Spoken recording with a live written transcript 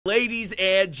Ladies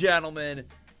and gentlemen,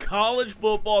 College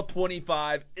Football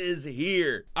 25 is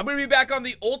here. I'm going to be back on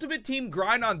the Ultimate Team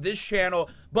grind on this channel,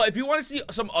 but if you want to see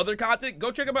some other content, go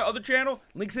check out my other channel.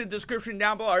 Links in the description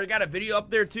down below. I already got a video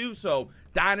up there too, so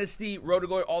Dynasty, Road to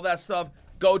Glory, all that stuff.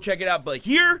 Go check it out. But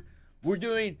here, we're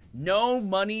doing no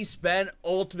money spent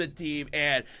Ultimate Team,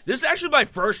 and this is actually my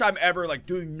first time ever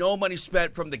doing no money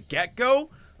spent from the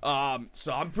get-go.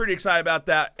 So I'm pretty excited about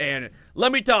that, and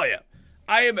let me tell you,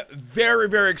 I am very,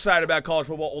 very excited about College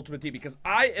Football Ultimate Team because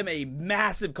I am a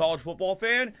massive college football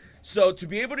fan. So to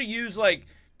be able to use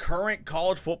current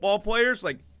college football players,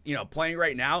 playing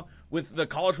right now with the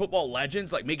college football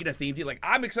legends, making a theme team,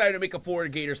 I'm excited to make a Florida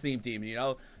Gators theme team,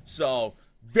 So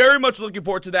very much looking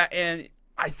forward to that, and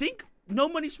I think no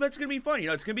money spent's gonna be fun.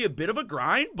 It's gonna be a bit of a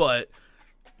grind, but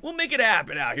we'll make it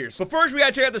happen out here. So first, we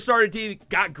gotta check out the starting team.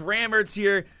 Got Grammerts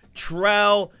here,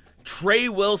 Trell, Trey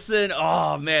Wilson.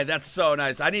 Oh man, that's so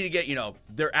nice. I need to get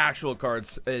their actual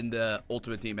cards in the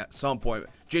Ultimate Team at some point.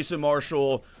 Jason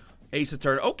Marshall, Ace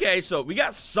Attorney. Okay, so we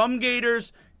got some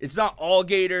Gators. It's not all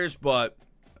Gators, but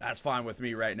that's fine with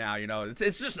me right now.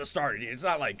 It's just a starter team. It's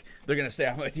not like they're gonna stay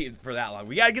on my team for that long.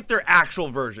 We gotta get their actual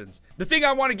versions. The thing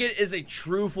I want to get is a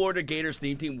true Florida Gators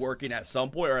theme team working at some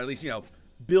point, or at least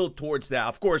build towards that.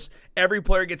 Of course, every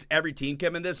player gets every team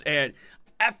chem in this, and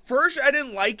at first I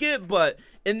didn't like it, but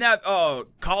in that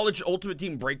college Ultimate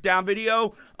Team breakdown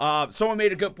video, someone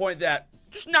made a good point that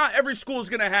just not every school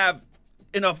is gonna have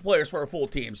enough players for a full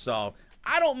team, so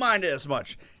I don't mind it as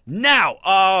much.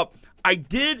 Now, I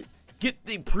did get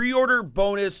the pre-order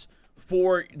bonus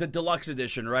for the deluxe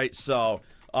edition, right? So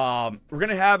we're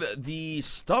gonna have the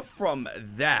stuff from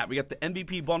that. We got the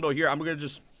MVP bundle here. I'm gonna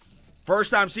just first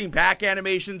time seeing pack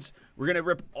animations. We're gonna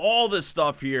rip all this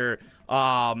stuff here,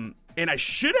 and I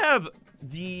should have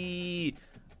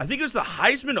I think it was the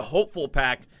Heisman Hopeful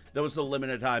pack that was the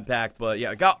limited time pack, but yeah,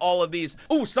 I got all of these.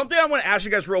 Oh, something I want to ask you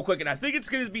guys real quick, and I think it's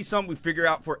going to be something we figure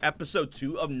out for episode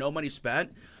 2 of No Money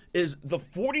Spent, is the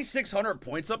 4,600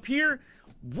 points up here.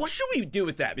 What should we do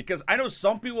with that? Because I know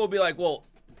some people will be like, well,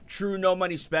 true no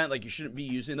money spent, you shouldn't be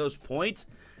using those points.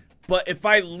 But if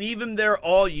I leave them there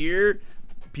all year,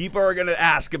 people are going to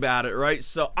ask about it, right?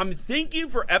 So I'm thinking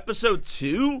for episode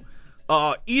 2,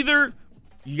 either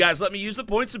you guys let me use the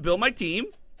points to build my team,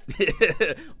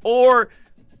 or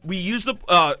we use the,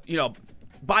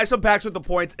 buy some packs with the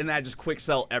points and then I just quick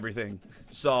sell everything.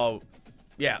 So,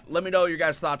 yeah, let me know your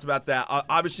guys' thoughts about that.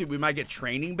 Obviously, we might get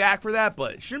training back for that,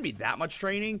 but it shouldn't be that much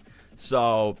training.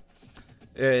 So,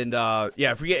 and,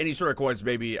 yeah, if we get any sort of coins,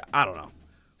 maybe, I don't know.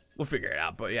 We'll figure it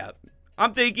out. But, yeah,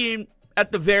 I'm thinking,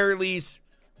 at the very least,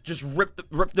 just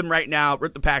rip them right now,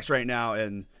 rip the packs right now,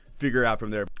 and figure out from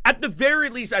there. At the very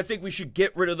least, I think we should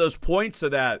get rid of those points so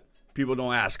that people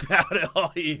don't ask about it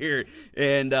all year.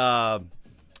 And,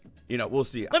 we'll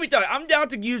see. Let me tell you, I'm down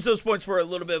to use those points for a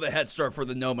little bit of a head start for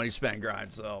the no money spent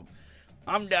grind. So,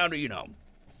 I'm down to,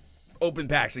 open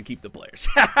packs and keep the players.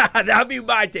 That'd be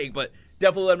my take, but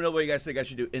definitely let me know what you guys think I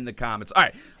should do in the comments. All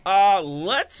right,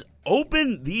 let's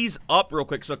open these up real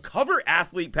quick. So, cover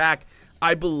athlete pack,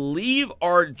 I believe,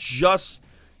 are just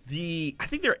I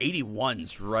think they're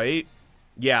 81s, right?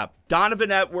 Yeah,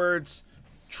 Donovan Edwards,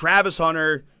 Travis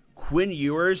Hunter, Quinn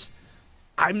Ewers.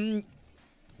 I'm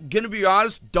gonna be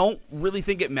honest, don't really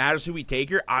think it matters who we take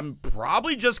here. I'm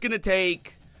probably just gonna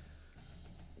take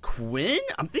Quinn.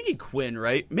 I'm thinking Quinn,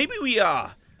 right? Maybe we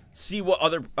see what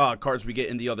other cards we get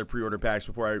in the other pre-order packs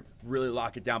before I really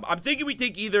lock it down. But I'm thinking we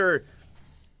take either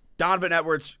Donovan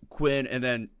Edwards, Quinn, and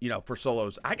then for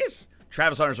solos, I guess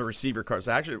Travis Hunter's a receiver card,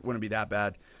 so actually it wouldn't be that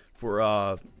bad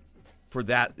for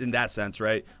that in that sense,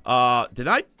 right? Did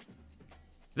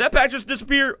that pack just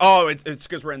disappear? Oh, it's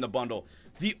because we're in the bundle.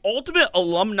 The Ultimate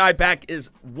Alumni pack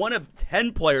is one of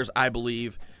 10 players, I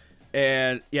believe.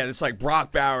 And, yeah, it's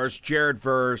Brock Bowers, Jared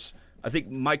Verse. I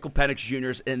think Michael Penix Jr.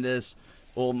 is in this.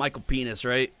 Well, Michael Penis,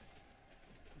 right?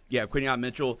 Yeah, Quinion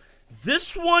Mitchell.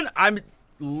 This one, I'm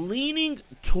leaning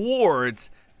towards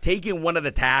taking one of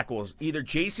the tackles. Either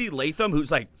J.C. Latham,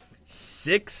 who's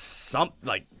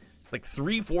 6-something,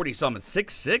 340 something.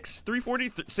 6'6", 340,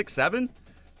 6'7"?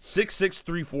 6'6",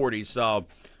 340. So,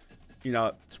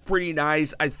 it's pretty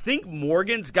nice. I think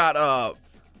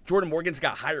Jordan Morgan's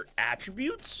got higher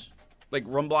attributes, like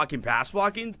run blocking, pass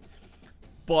blocking.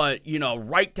 But,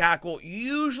 right tackle,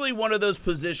 usually one of those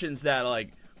positions that,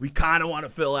 we kind of want to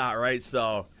fill out, right?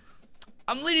 So,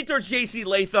 I'm leaning towards J.C.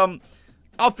 Latham.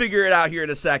 I'll figure it out here in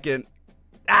a second.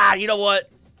 You know what?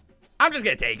 I'm just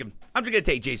going to take him. I'm just going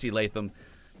to take J.C. Latham.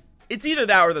 It's either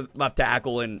that or the left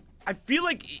tackle, and I feel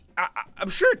like I'm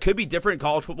sure it could be different in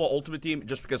College Football Ultimate Team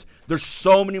just because there's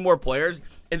so many more players.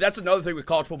 And that's another thing with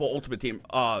College Football Ultimate Team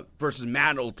versus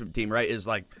Madden Ultimate Team, right? Is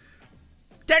like,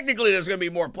 technically there's going to be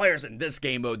more players in this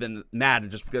game mode than Madden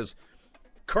just because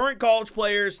current college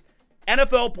players,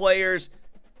 NFL players,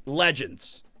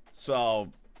 legends.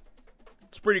 So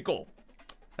it's pretty cool.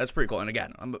 That's pretty cool. And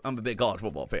again, I'm a big college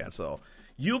football fan, so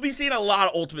you'll be seeing a lot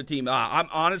of Ultimate Team. I'm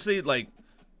honestly, like,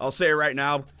 I'll say it right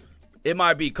now, it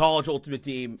might be College Ultimate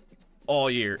Team all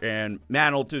year, and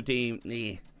Madden Ultimate Team,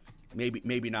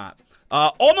 maybe not.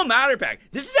 Alma Mater pack.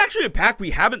 This is actually a pack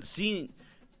we haven't seen,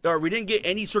 or we didn't get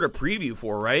any sort of preview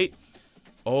for, right?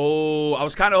 Oh, I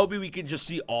was kind of hoping we could just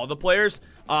see all the players.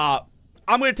 I'm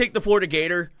going to take the Florida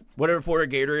Gator, whatever Florida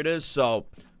Gator it is, so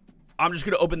I'm just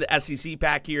going to open the SEC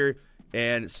pack here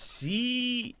and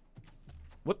see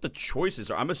what the choices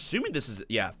are. I'm assuming this is,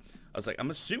 yeah. I was like, I'm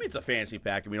assuming it's a fantasy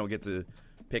pack and we don't get to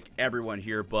pick everyone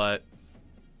here, but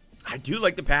I do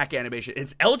like the pack animation.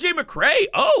 It's LJ McCray.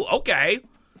 Oh, okay.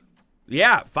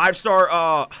 Yeah,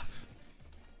 5-star.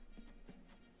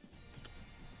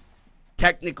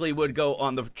 Technically would go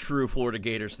on the true Florida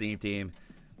Gators theme team.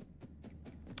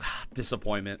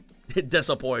 Disappointment.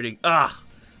 Disappointing. Why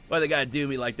they gotta do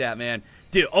me like that, man?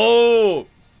 Dude, oh,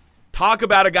 talk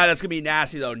about a guy that's gonna be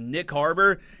nasty though. Nick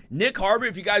Harbor. Nick Harbor,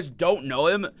 if you guys don't know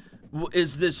him,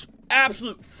 is this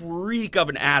absolute freak of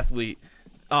an athlete.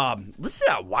 Listen to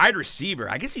that wide receiver.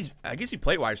 I guess he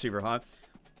played wide receiver, huh?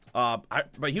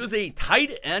 But he was a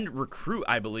tight end recruit,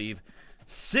 I believe.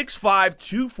 6'5",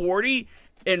 240,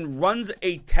 and runs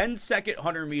a 10-second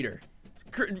 100-meter.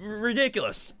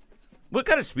 Ridiculous. What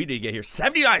kind of speed did he get here?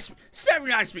 79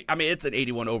 speed. I mean, it's an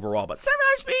 81 overall, but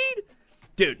 79 speed?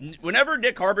 Dude, whenever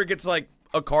Nick Harbor gets, like,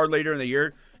 a card later in the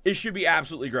year, it should be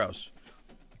absolutely gross.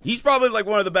 He's probably, like,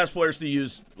 one of the best players to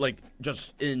use, like,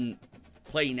 just in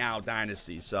Play Now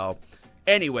Dynasty. So,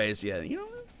 anyways, yeah, you know,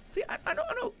 see, I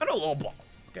know a little ball.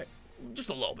 Okay, just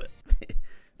a little bit.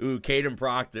 Ooh, Caden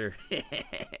Proctor.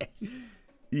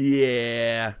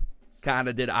 Yeah, kind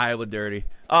of did Iowa dirty.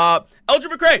 LJ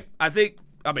McCray,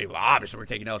 I mean, well, obviously we're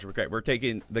taking LJ McCray. We're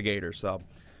taking the Gators, so.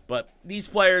 But these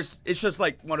players, it's just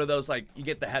like one of those, like, you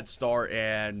get the head start,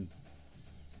 and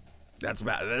that's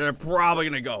about it. They're probably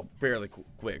going to go fairly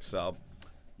quick. So,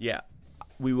 yeah,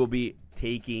 we will be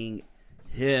taking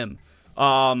him.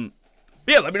 Yeah,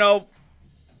 let me know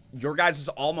your guys'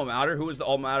 alma mater. Who is the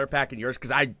alma mater pack in yours?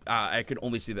 Because I could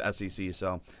only see the SEC.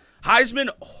 So, Heisman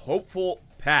hopeful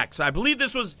pack. So, I believe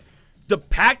this was the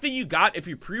pack that you got if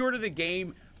you pre-order the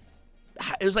game.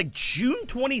 It was like June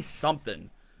 20-something,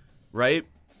 right?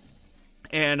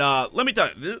 And let me tell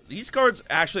you, these cards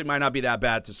actually might not be that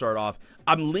bad to start off.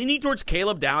 I'm leaning towards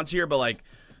Caleb Downs here, but like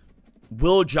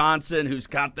Will Johnson, who's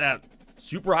got that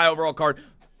super high overall card,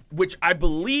 which I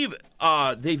believe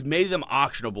they've made them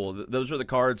auctionable. Those are the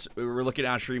cards we were looking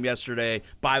at on stream yesterday.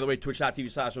 By the way,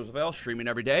 twitch.tv/RoseVale, streaming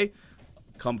every day.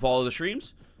 Come follow the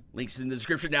streams. Links in the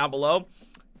description down below.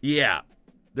 Yeah.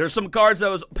 There's some cards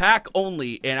that was pack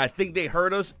only, and I think they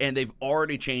heard us, and they've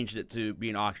already changed it to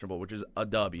being auctionable, which is a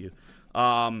W.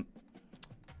 I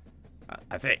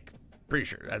think. Pretty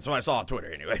sure. That's what I saw on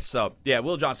Twitter anyway. So, yeah,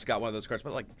 Will Johnson's got one of those cards,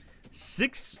 but like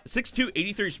 6'2",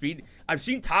 83 speed. I've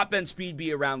seen top end speed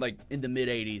be around like in the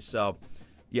mid-80s. So,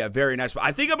 yeah, very nice. But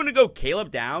I think I'm going to go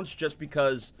Caleb Downs just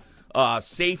because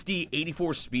safety,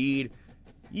 84 speed.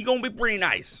 You're going to be pretty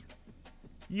nice.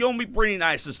 You're going to be pretty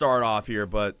nice to start off here,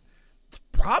 but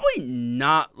probably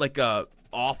not like a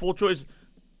awful choice.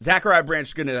 Zachariah Branch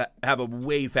is going to have a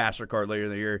way faster card later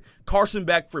in the year. Carson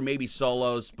Beck for maybe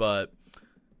solos, but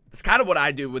it's kind of what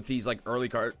I do with these like early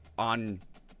card on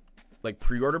like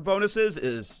pre-order bonuses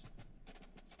is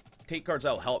take cards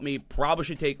that will help me. Probably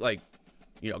should take like,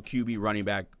 you know, QB, running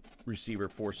back, receiver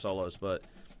for solos, but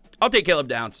I'll take Caleb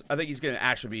Downs. I think he's going to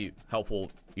actually be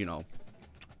helpful, you know,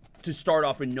 to start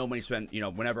off with no money spent, you know,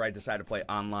 whenever I decide to play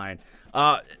online.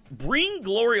 Bring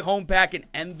Glory Home Pack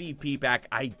and MVP Pack.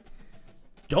 I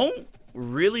don't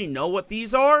really know what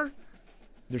these are.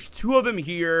 There's two of them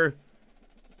here.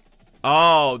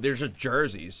 Oh, there's just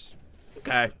jerseys.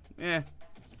 Okay.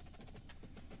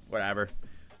 Whatever.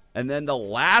 And then the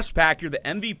last pack here, the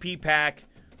MVP pack,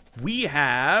 we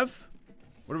have...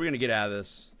 What are we going to get out of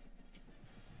this?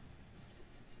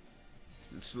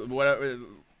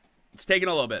 It's taking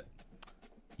a little bit.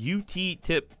 UT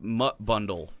Tip Mutt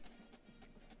Bundle.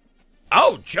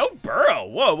 Oh, Joe Burrow.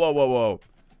 Whoa.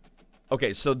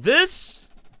 Okay, so this...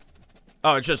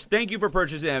 Oh, it's just thank you for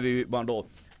purchasing the MVP bundle.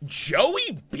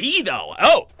 Joey B, though.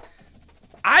 Oh,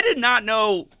 I did not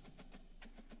know.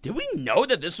 Did we know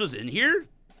that this was in here?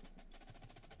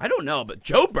 I don't know, but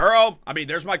Joe Burrow, I mean,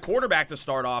 there's my quarterback to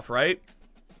start off, right?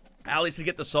 at least to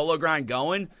get the solo grind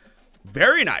going.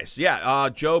 Very nice. Yeah,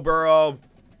 Joe Burrow,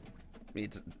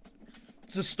 it's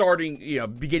a starting,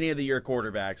 beginning of the year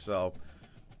quarterback, so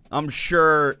I'm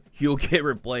sure he'll get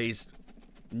replaced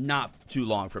not too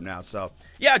long from now. So,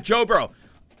 yeah, Joe Burrow.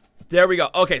 There we go.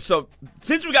 Okay, so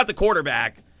since we got the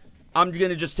quarterback, I'm going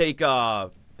to just take,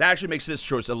 that actually makes this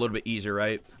choice a little bit easier,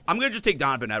 right? I'm going to just take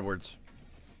Donovan Edwards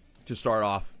to start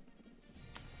off.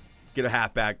 Get a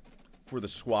halfback for the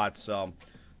squad. So,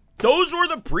 those were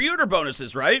the pre-order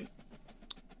bonuses, right?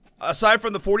 Aside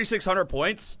from the 4,600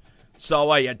 points.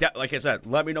 So, yeah, like I said,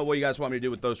 let me know what you guys want me to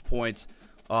do with those points.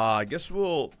 I guess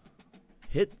we'll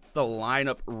hit the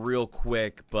lineup real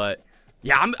quick, but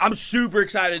yeah, I'm super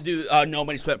excited to do no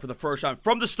money spent for the first time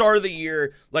from the start of the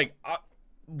year. Like,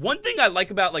 one thing I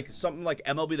like about like something like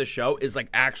MLB The Show is like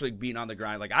actually being on the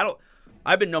grind. Like,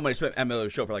 I've been no money spent MLB The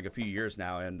Show for like a few years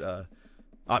now, and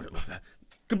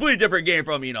completely different game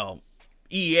from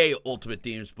EA Ultimate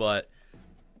Teams, but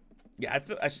yeah,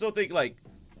 I still think like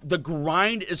the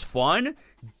grind is fun.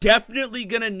 Definitely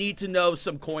gonna need to know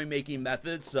some coin making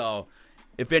methods. So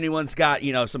if anyone's got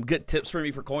some good tips for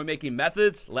me for coin making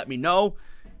methods, let me know,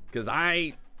 because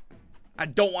I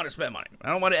don't want to spend money. I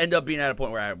don't want to end up being at a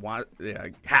point where I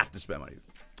have to spend money.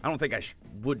 I don't think I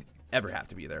would ever have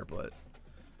to be there, but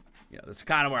that's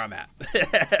kind of where I'm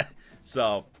at.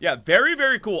 So yeah, very,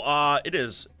 very cool. It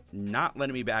is not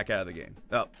letting me back out of the game.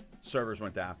 Oh, servers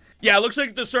went down. Yeah, it looks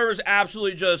like the servers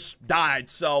absolutely just died.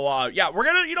 So yeah, we're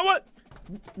gonna,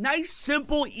 nice,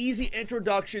 simple, easy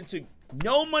introduction to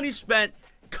no money spent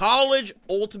College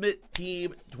Ultimate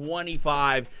Team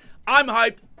 25. I'm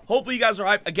hyped. Hopefully you guys are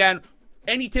hyped. Again,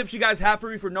 any tips you guys have for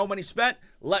me for no money spent,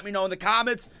 let me know in the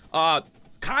comments.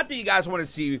 Content you guys want to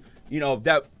see,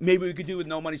 that maybe we could do with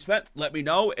no money spent, let me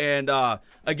know. And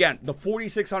again, the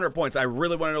 4,600 points, I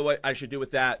really want to know what I should do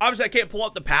with that. Obviously, I can't pull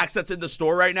up the packs that's in the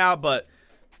store right now, but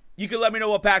you can let me know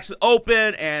what packs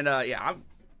open. And yeah, I'm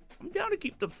down to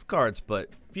keep the cards, but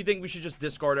if you think we should just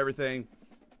discard everything,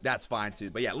 that's fine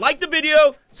too. But yeah, like the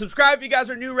video, subscribe if you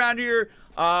guys are new around here.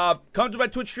 Come to my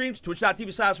Twitch streams,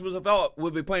 twitch.tv/WheelzFL.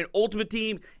 We'll be playing Ultimate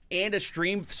Team and a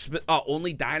stream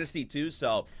only Dynasty too.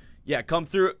 So yeah, come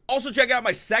through. Also check out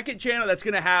my second channel that's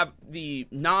gonna have the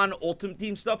non-Ultimate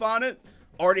Team stuff on it.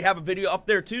 Already have a video up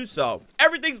there too. So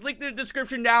everything's linked in the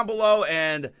description down below,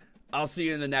 and I'll see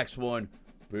you in the next one.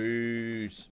 Peace.